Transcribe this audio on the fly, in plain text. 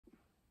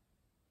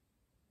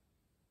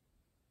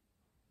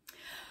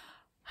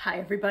Hi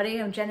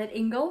everybody, I'm Jennet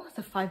Ingle,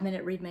 the 5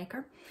 Minute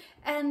Reedmaker,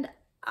 and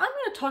I'm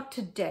going to talk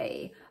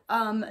today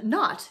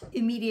not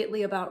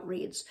immediately about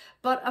reeds,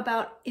 but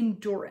about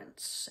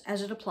endurance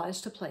as it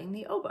applies to playing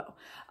the oboe.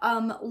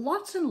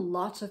 Lots and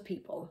lots of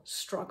people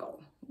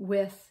struggle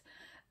with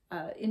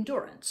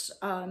endurance.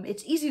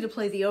 It's easy to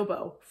play the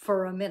oboe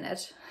for a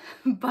minute,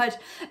 but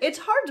it's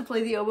hard to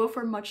play the oboe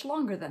for much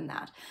longer than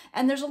that.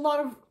 And there's a lot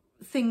of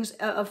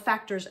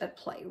factors at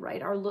play,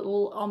 right? Our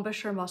little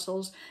embouchure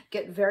muscles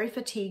get very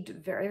fatigued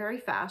very, very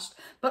fast,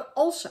 but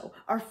also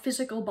our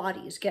physical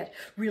bodies get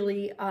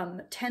really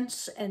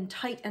tense and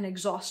tight and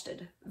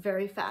exhausted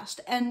very fast.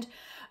 And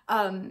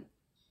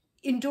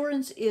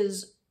endurance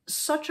is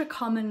such a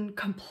common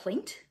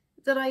complaint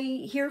that I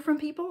hear from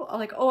people,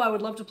 like, oh, I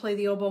would love to play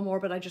the oboe more,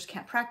 but I just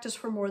can't practice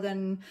for more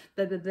than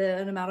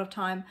an amount of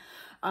time.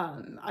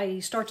 I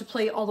start to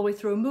play all the way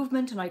through a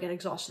movement and I get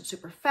exhausted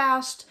super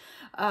fast.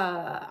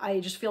 I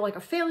just feel like a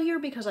failure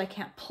because I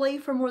can't play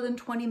for more than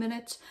 20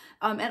 minutes.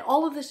 And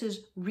all of this is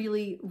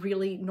really,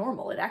 really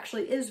normal. It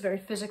actually is very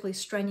physically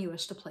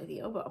strenuous to play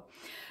the oboe.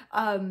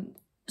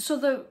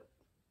 So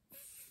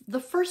the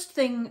first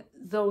thing,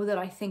 though, that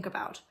I think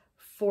about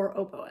for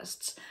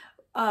oboists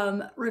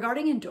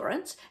regarding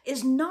endurance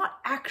is not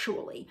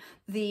actually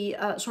the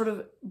sort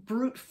of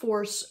brute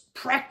force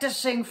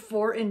practicing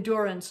for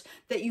endurance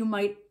that you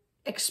might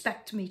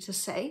expect me to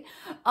say.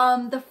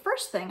 The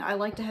first thing I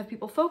like to have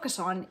people focus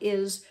on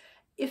is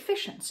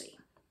efficiency.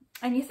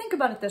 And you think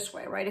about it this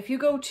way, right? If you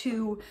go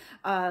to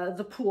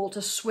the pool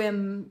to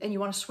swim and you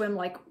want to swim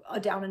like a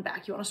down and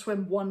back, you want to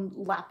swim one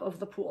lap of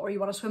the pool, or you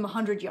want to swim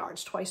 100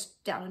 yards twice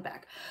down and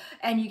back,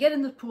 and you get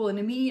in the pool and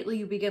immediately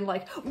you begin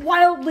like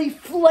wildly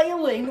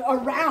flailing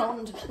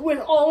around with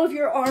all of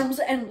your arms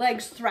and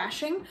legs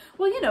thrashing,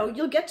 well, you know,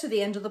 you'll get to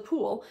the end of the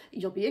pool,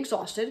 you'll be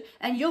exhausted,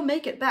 and you'll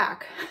make it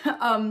back.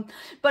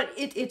 But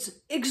it's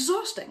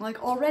exhausting.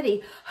 Like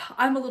already,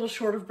 I'm a little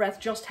short of breath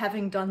just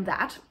having done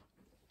that.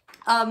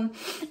 And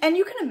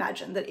you can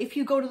imagine that if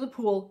you go to the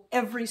pool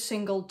every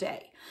single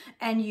day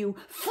and you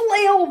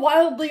flail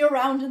wildly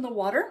around in the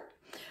water,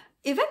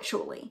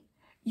 eventually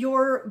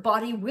your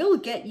body will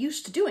get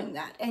used to doing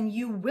that and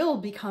you will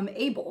become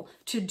able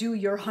to do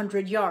your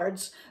 100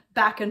 yards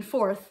back and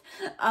forth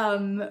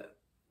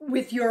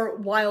with your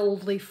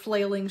wildly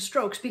flailing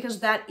strokes, because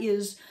that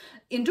is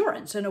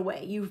endurance in a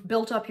way. You've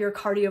built up your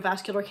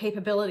cardiovascular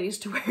capabilities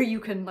to where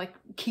you can like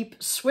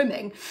keep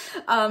swimming.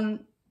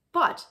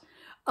 But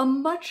a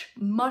much,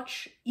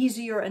 much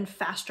easier and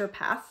faster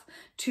path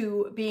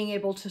to being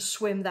able to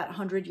swim that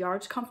 100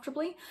 yards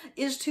comfortably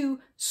is to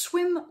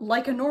swim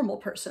like a normal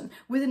person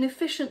with an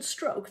efficient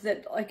stroke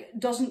that like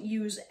doesn't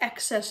use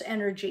excess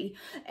energy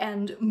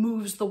and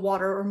moves the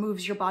water or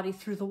moves your body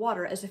through the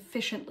water as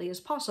efficiently as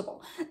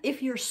possible.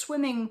 If you're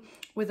swimming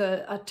with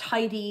a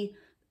tidy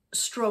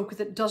stroke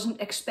that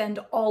doesn't expend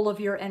all of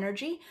your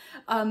energy,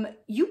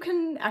 you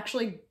can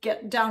actually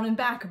get down and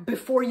back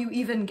before you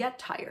even get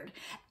tired.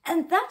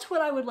 And that's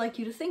what I would like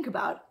you to think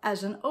about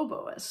as an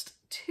oboist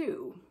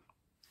too.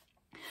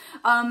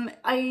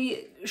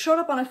 I showed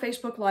up on a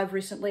Facebook Live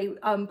recently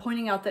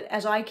pointing out that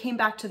as I came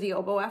back to the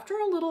oboe after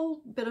a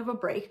little bit of a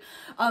break,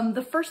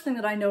 the first thing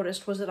that I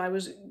noticed was that I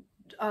was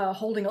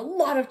holding a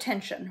lot of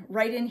tension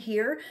right in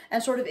here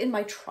and sort of in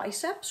my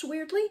triceps,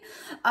 weirdly.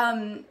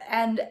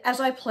 And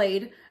as I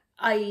played,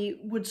 I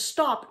would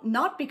stop,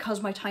 not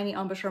because my tiny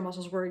embouchure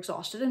muscles were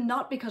exhausted and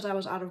not because I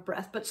was out of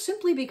breath, but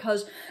simply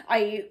because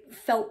I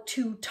felt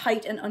too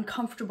tight and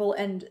uncomfortable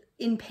and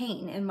in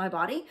pain in my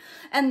body.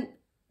 And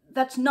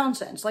that's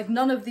nonsense. Like,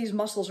 none of these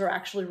muscles are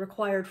actually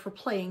required for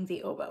playing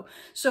the oboe.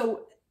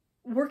 So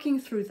working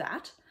through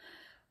that,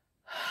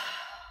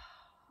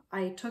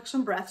 I took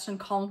some breaths and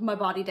calmed my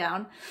body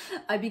down.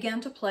 I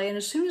began to play, and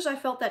as soon as I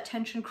felt that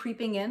tension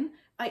creeping in,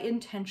 I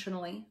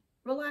intentionally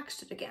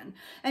relaxed it again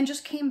and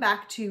just came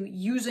back to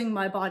using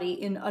my body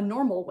in a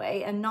normal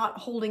way and not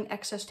holding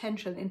excess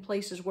tension in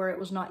places where it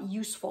was not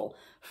useful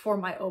for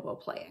my oboe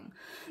playing.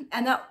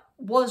 And that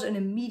was an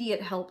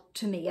immediate help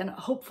to me and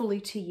hopefully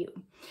to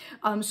you.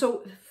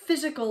 So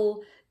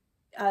physical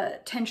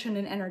tension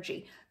and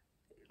energy,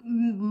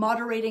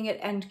 moderating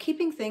it and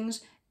keeping things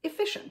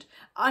efficient.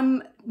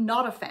 I'm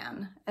not a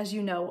fan, as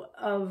you know,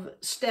 of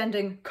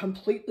standing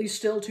completely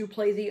still to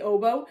play the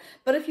oboe,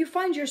 but if you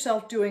find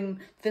yourself doing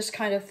this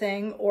kind of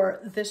thing or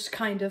this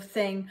kind of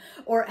thing,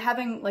 or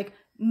having like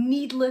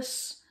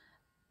needless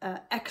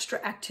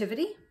extra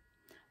activity,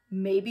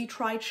 maybe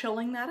try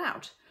chilling that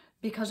out,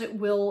 because it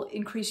will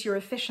increase your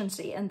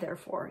efficiency and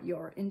therefore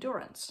your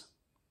endurance.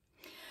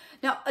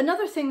 Now,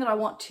 another thing that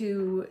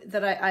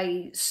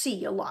I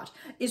see a lot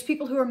is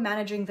people who are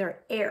managing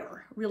their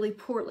air really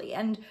poorly.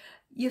 And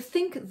you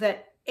think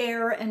that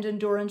air and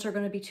endurance are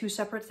going to be two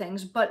separate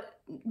things, but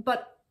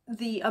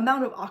the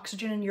amount of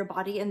oxygen in your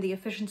body and the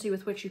efficiency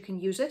with which you can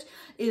use it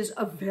is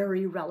a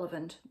very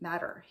relevant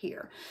matter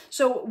here.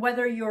 So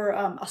whether you're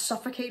a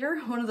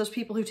suffocator, one of those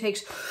people who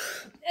takes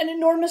an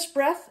enormous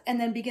breath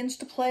and then begins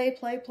to play,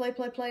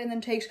 and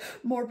then takes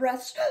more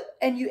breaths,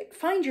 and you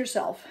find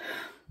yourself,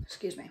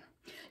 excuse me,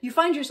 you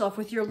find yourself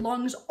with your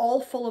lungs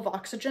all full of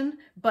oxygen,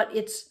 but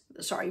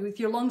with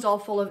your lungs all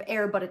full of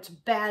air, but it's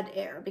bad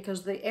air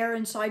because the air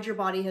inside your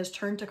body has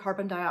turned to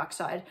carbon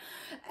dioxide,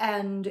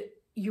 and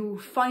you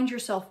find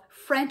yourself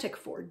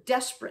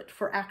desperate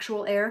for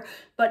actual air,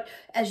 but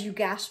as you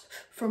gasp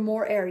for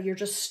more air, you're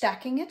just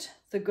stacking it,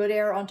 the good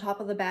air on top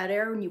of the bad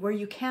air, where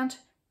you can't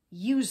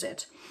use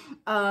it.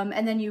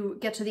 And then you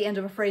get to the end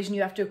of a phrase and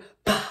you have to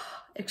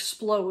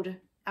explode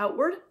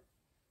outward.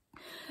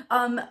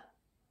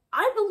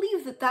 I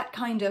believe that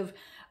kind of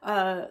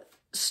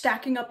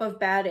stacking up of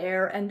bad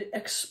air and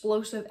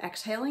explosive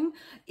exhaling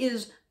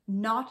is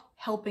not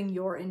helping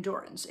your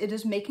endurance. It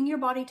is making your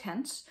body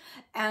tense,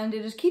 and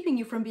it is keeping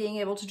you from being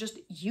able to just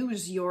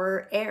use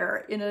your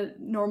air in a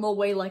normal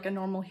way like a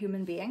normal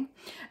human being.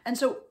 And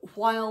so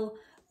while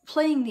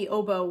playing the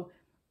oboe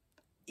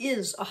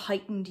is a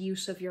heightened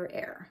use of your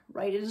air,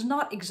 right? It is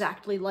not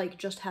exactly like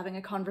just having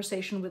a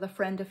conversation with a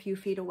friend a few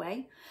feet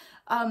away.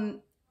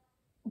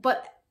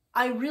 But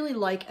I really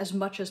like, as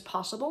much as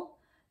possible,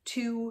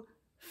 to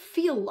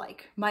feel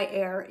like my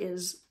air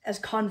is as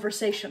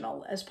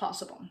conversational as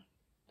possible.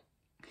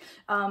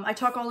 I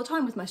talk all the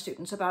time with my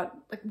students about,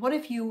 like, what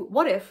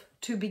if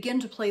to begin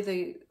to play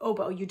the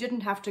oboe, you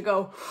didn't have to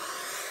go,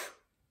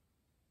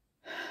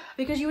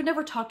 because you would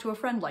never talk to a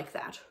friend like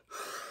that.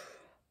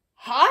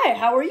 Hi,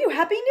 how are you?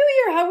 Happy New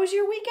Year. How was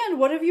your weekend?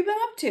 What have you been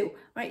up to?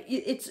 Right?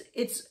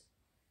 It's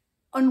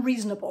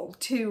unreasonable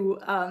to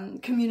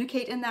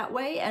communicate in that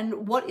way.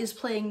 And what is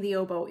playing the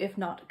oboe if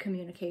not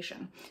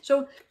communication?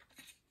 So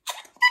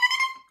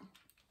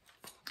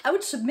I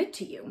would submit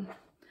to you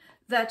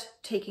that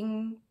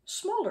taking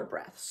smaller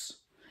breaths,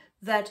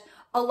 that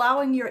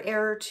allowing your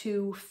air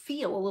to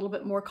feel a little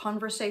bit more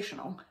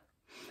conversational,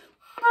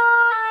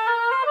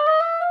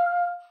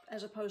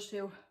 as opposed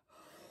to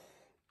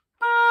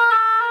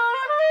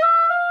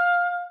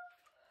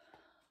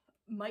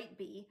might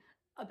be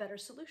a better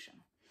solution.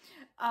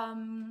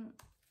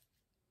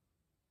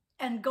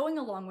 And going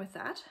along with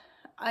that,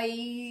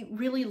 I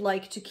really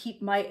like to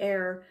keep my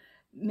air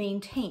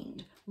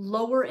maintained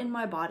lower in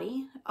my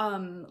body,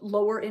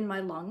 lower in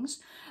my lungs,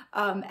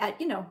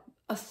 at,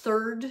 a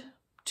third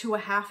to a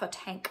half a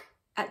tank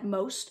at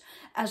most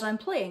as I'm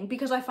playing,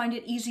 because I find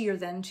it easier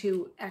then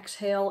to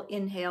exhale,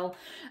 inhale,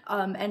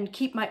 and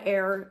keep my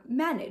air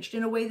managed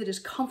in a way that is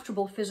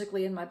comfortable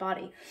physically in my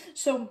body.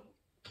 So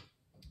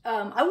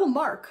I will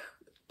mark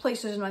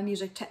places in my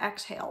music to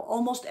exhale.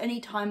 Almost any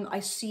time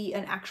I see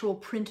an actual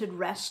printed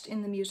rest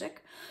in the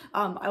music,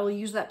 I will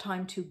use that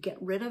time to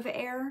get rid of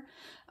air,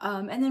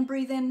 and then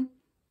breathe in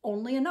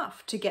only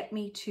enough to get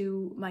me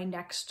to my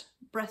next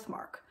breath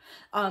mark.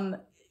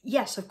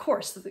 Yes, of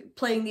course,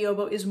 playing the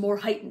oboe is more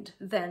heightened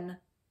than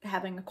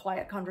having a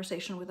quiet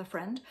conversation with a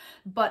friend,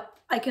 but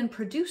I can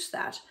produce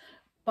that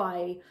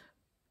by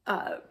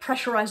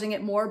pressurizing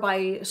it more,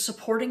 by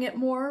supporting it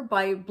more,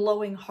 by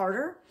blowing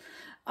harder.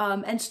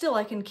 And still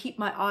I can keep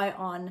my eye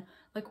on,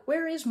 like,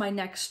 where is my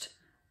next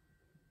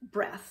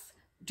breath?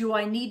 Do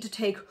I need to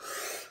take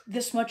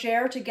this much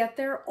air to get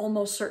there?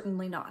 Almost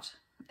certainly not.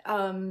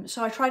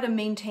 So I try to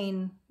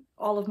maintain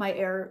all of my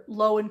air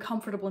low and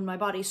comfortable in my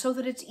body so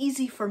that it's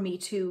easy for me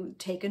to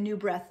take a new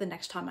breath the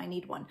next time I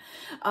need one.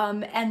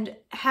 And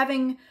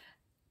having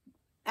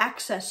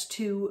access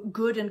to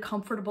good and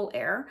comfortable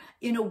air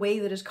in a way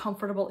that is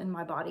comfortable in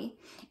my body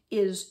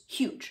is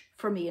huge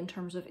for me in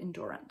terms of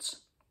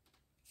endurance.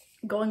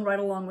 Going right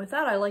along with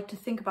that, I like to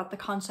think about the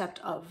concept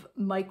of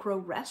micro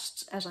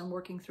rests as I'm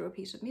working through a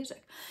piece of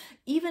music.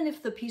 Even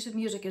if the piece of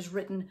music is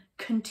written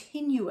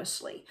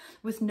continuously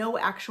with no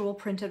actual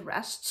printed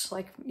rests,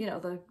 like,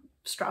 the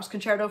Strauss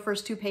Concerto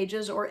first 2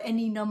 pages or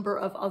any number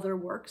of other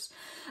works,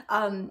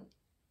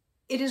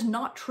 it is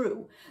not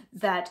true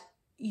that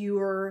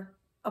your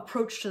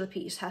approach to the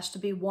piece has to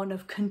be one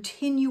of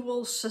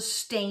continual,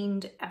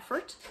 sustained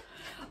effort.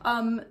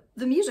 The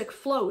music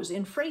flows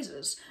in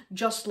phrases,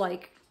 just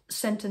like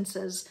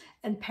sentences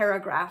and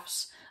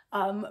paragraphs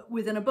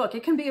within a book.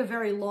 It can be a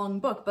very long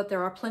book, but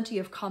there are plenty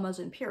of commas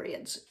and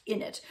periods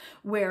in it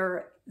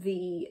where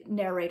the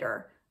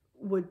narrator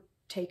would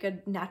take a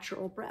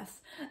natural breath.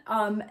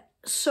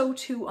 So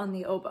too on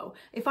the oboe.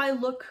 If I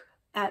look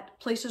at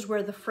places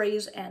where the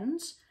phrase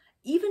ends,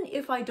 even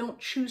if I don't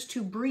choose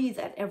to breathe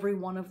at every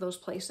one of those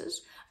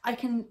places, I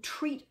can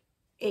treat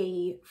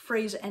a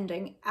phrase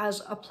ending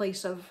as a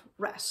place of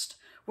rest,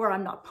 where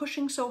I'm not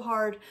pushing so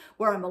hard,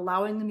 where I'm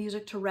allowing the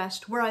music to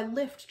rest, where I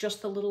lift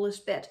just the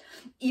littlest bit.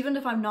 Even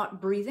if I'm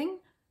not breathing,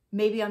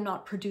 maybe I'm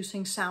not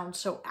producing sound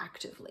so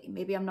actively.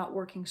 Maybe I'm not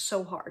working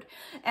so hard.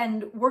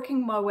 And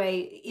working my way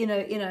in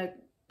a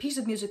piece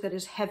of music that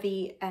is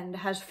heavy and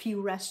has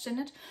few rests in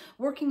it,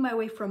 working my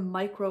way from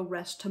micro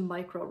rest to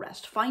micro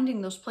rest,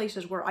 finding those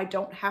places where I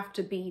don't have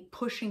to be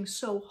pushing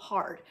so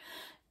hard,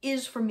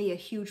 is for me a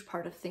huge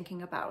part of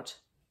thinking about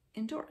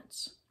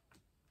endurance.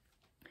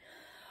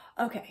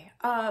 Okay,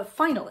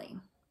 finally,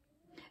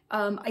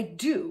 I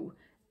do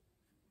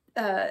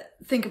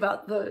think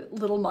about the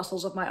little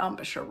muscles of my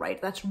embouchure,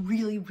 right? That's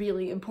really,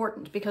 really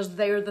important because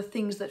they're the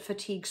things that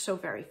fatigue so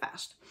very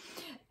fast.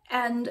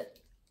 And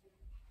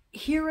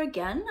here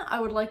again, I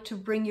would like to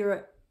bring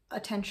your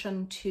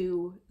attention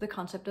to the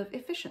concept of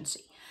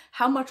efficiency.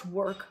 How much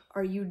work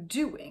are you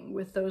doing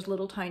with those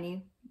little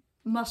tiny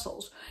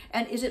muscles?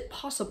 And is it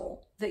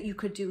possible that you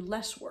could do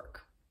less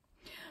work?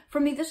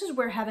 For me, this is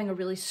where having a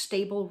really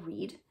stable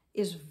reed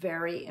is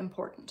very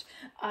important.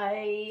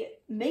 I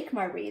make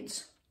my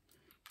reeds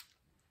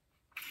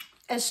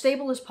as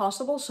stable as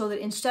possible so that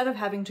instead of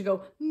having to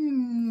go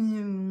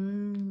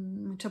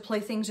to play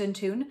things in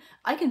tune,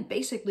 I can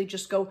basically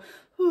just go,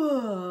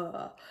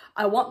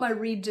 I want my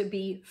reed to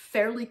be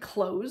fairly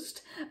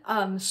closed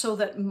so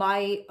that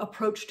my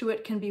approach to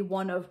it can be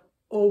one of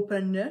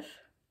openness.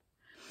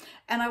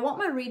 And I want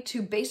my reed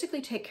to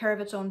basically take care of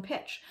its own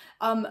pitch.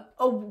 A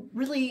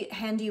really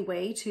handy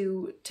way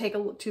to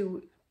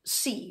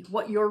see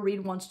what your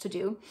reed wants to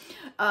do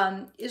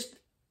is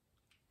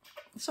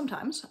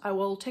sometimes I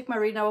will take my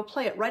reed and I will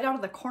play it right out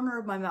of the corner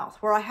of my mouth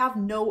where I have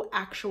no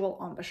actual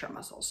embouchure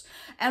muscles.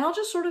 And I'll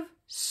just sort of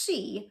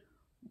see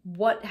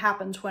what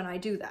happens when I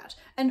do that.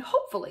 And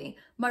hopefully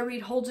my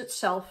reed holds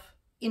itself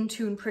in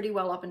tune pretty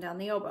well up and down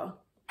the oboe.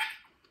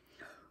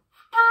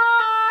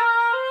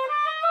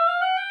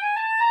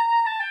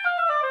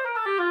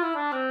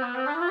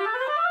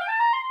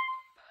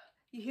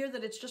 You hear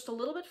that it's just a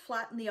little bit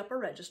flat in the upper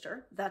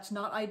register. That's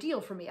not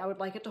ideal for me. I would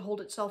like it to hold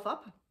itself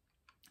up.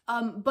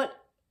 But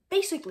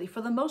basically,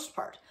 for the most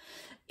part,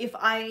 if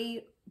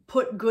I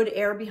put good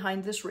air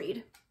behind this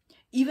reed,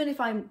 even if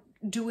I'm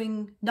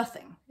doing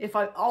nothing, if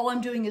all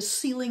I'm doing is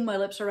sealing my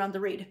lips around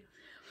the reed,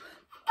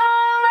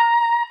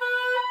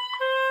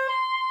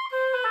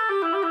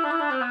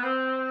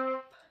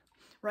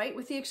 right?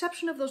 With the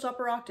exception of those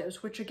upper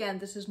octaves, which again,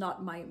 this is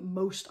not my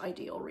most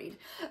ideal reed,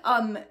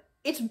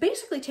 it's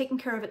basically taking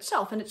care of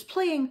itself and it's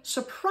playing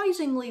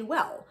surprisingly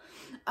well.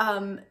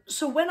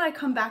 So when I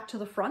come back to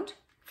the front,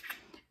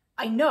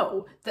 I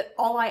know that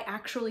all I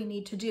actually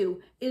need to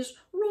do is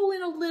roll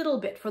in a little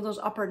bit for those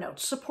upper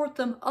notes, support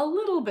them a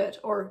little bit,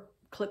 or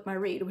clip my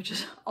reed, which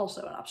is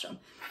also an option.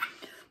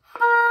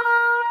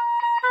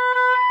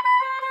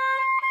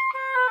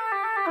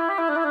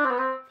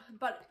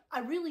 But I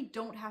really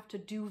don't have to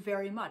do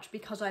very much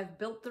because I've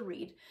built the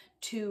reed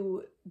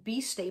to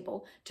be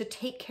stable, to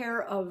take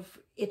care of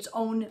its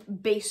own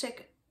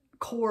basic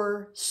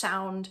core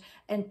sound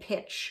and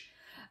pitch,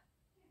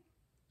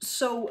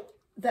 so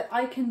that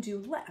I can do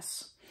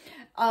less.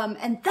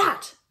 And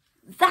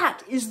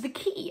that is the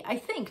key, I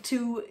think,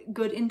 to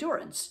good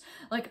endurance.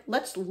 Like,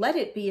 let's let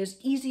it be as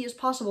easy as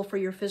possible for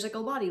your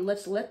physical body.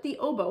 Let's let the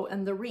oboe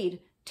and the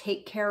reed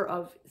take care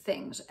of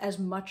things as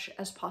much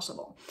as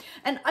possible.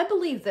 And I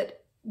believe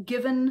that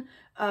given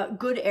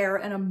good air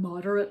and a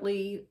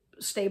moderately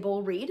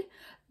stable reed,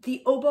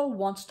 the oboe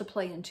wants to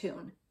play in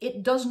tune.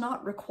 It does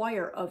not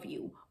require of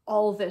you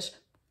all this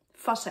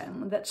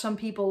fussing that some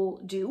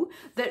people do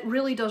that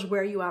really does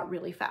wear you out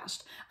really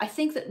fast. I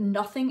think that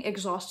nothing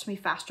exhausts me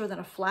faster than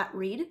a flat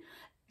reed,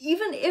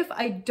 even if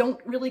I don't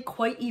really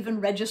quite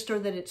even register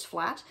that it's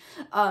flat.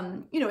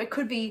 You know, it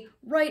could be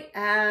right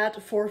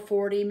at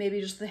 440,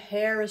 maybe just the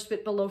hair is a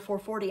bit below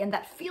 440, and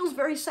that feels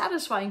very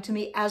satisfying to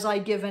me as I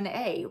give an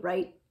A,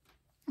 right?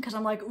 Because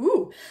I'm like,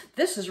 ooh,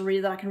 this is a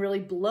reed that I can really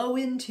blow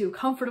into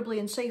comfortably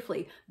and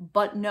safely.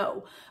 But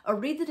no, a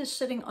reed that is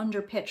sitting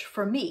under pitch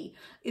for me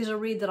is a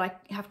reed that I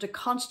have to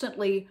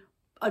constantly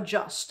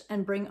adjust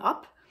and bring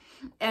up.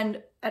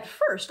 And at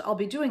first, I'll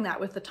be doing that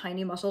with the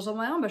tiny muscles of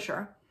my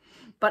embouchure.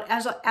 But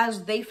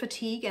as they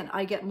fatigue and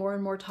I get more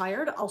and more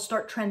tired, I'll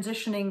start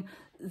transitioning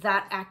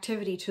that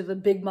activity to the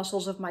big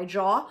muscles of my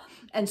jaw.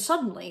 And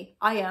suddenly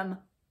I am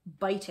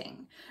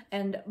biting,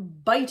 and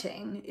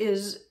biting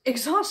is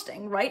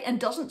exhausting, right? And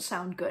doesn't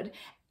sound good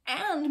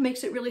and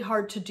makes it really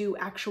hard to do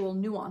actual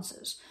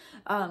nuances.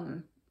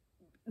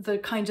 The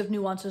kinds of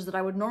nuances that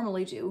I would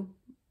normally do,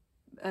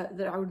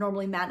 that I would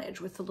normally manage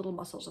with the little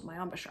muscles of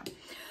my embouchure.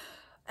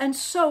 And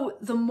so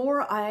the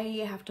more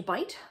I have to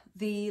bite,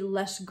 the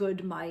less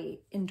good my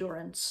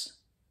endurance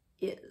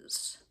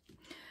is.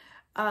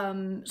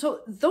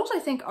 So those, I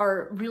think,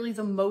 are really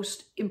the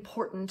most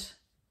important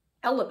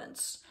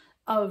elements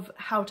of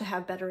how to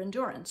have better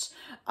endurance.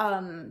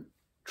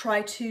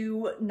 Try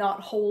to not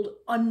hold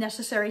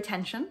unnecessary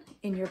tension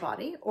in your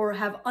body or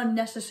have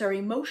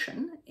unnecessary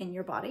motion in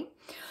your body.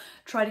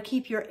 Try to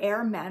keep your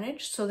air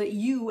managed so that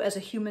you as a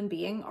human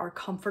being are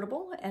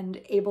comfortable and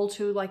able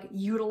to like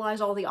utilize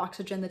all the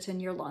oxygen that's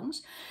in your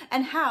lungs,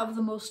 and have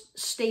the most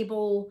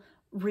stable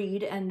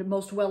reed and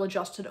most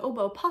well-adjusted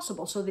oboe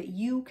possible so that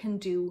you can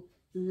do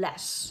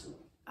less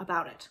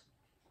about it.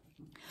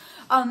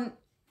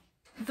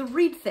 The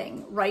reed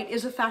thing, right,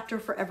 is a factor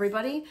for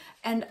everybody,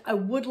 and I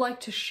would like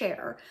to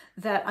share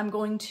that I'm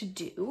going to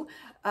do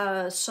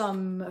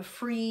some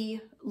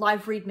free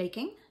live reed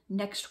making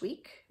next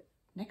week.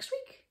 Next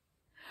week?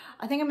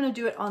 I think I'm going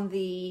to do it on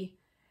the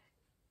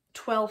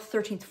 12th,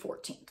 13th,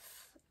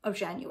 14th of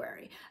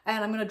January,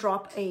 and I'm going to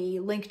drop a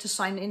link to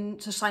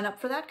sign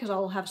up for that because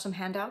I'll have some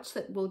handouts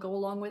that will go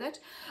along with it.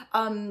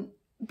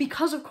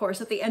 because of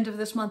course, at the end of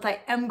this month,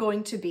 I am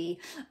going to be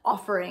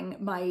offering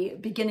my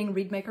beginning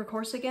Reedmaker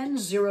course again,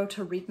 0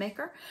 to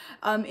Reedmaker,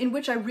 in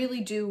which I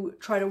really do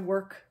try to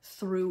work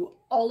through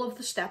all of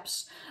the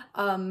steps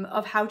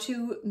of how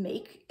to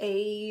make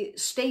a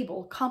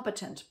stable,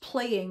 competent,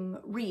 playing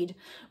reed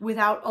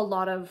without a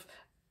lot of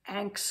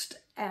angst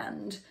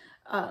and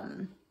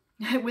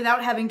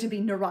without having to be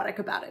neurotic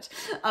about it,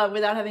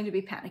 without having to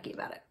be panicky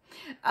about it.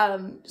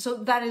 So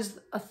that is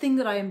a thing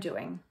that I am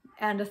doing,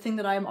 and a thing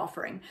that I am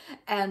offering.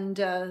 And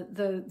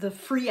the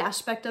free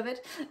aspect of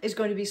it is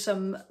going to be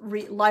some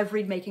live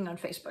reed making on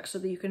Facebook, so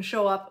that you can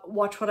show up,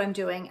 watch what I'm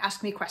doing,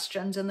 ask me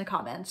questions in the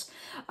comments,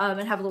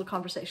 and have a little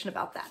conversation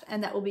about that.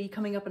 And that will be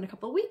coming up in a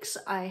couple of weeks.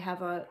 I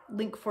have a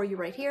link for you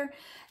right here.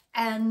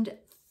 And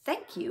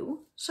thank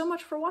you so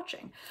much for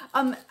watching.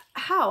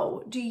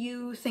 How do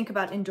you think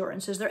about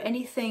endurance? Is there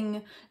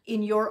anything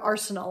in your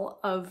arsenal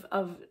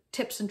of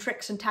tips and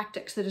tricks and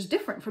tactics that is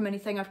different from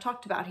anything I've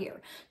talked about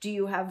here? Do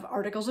you have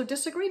articles of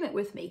disagreement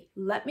with me?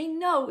 Let me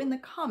know in the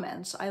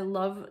comments. I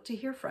love to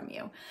hear from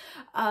you.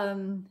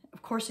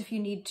 Of course, if you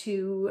need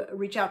to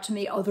reach out to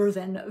me other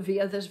than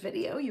via this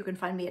video, you can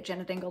find me at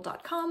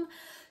jennetingle.com.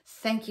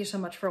 Thank you so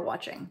much for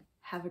watching.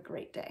 Have a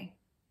great day.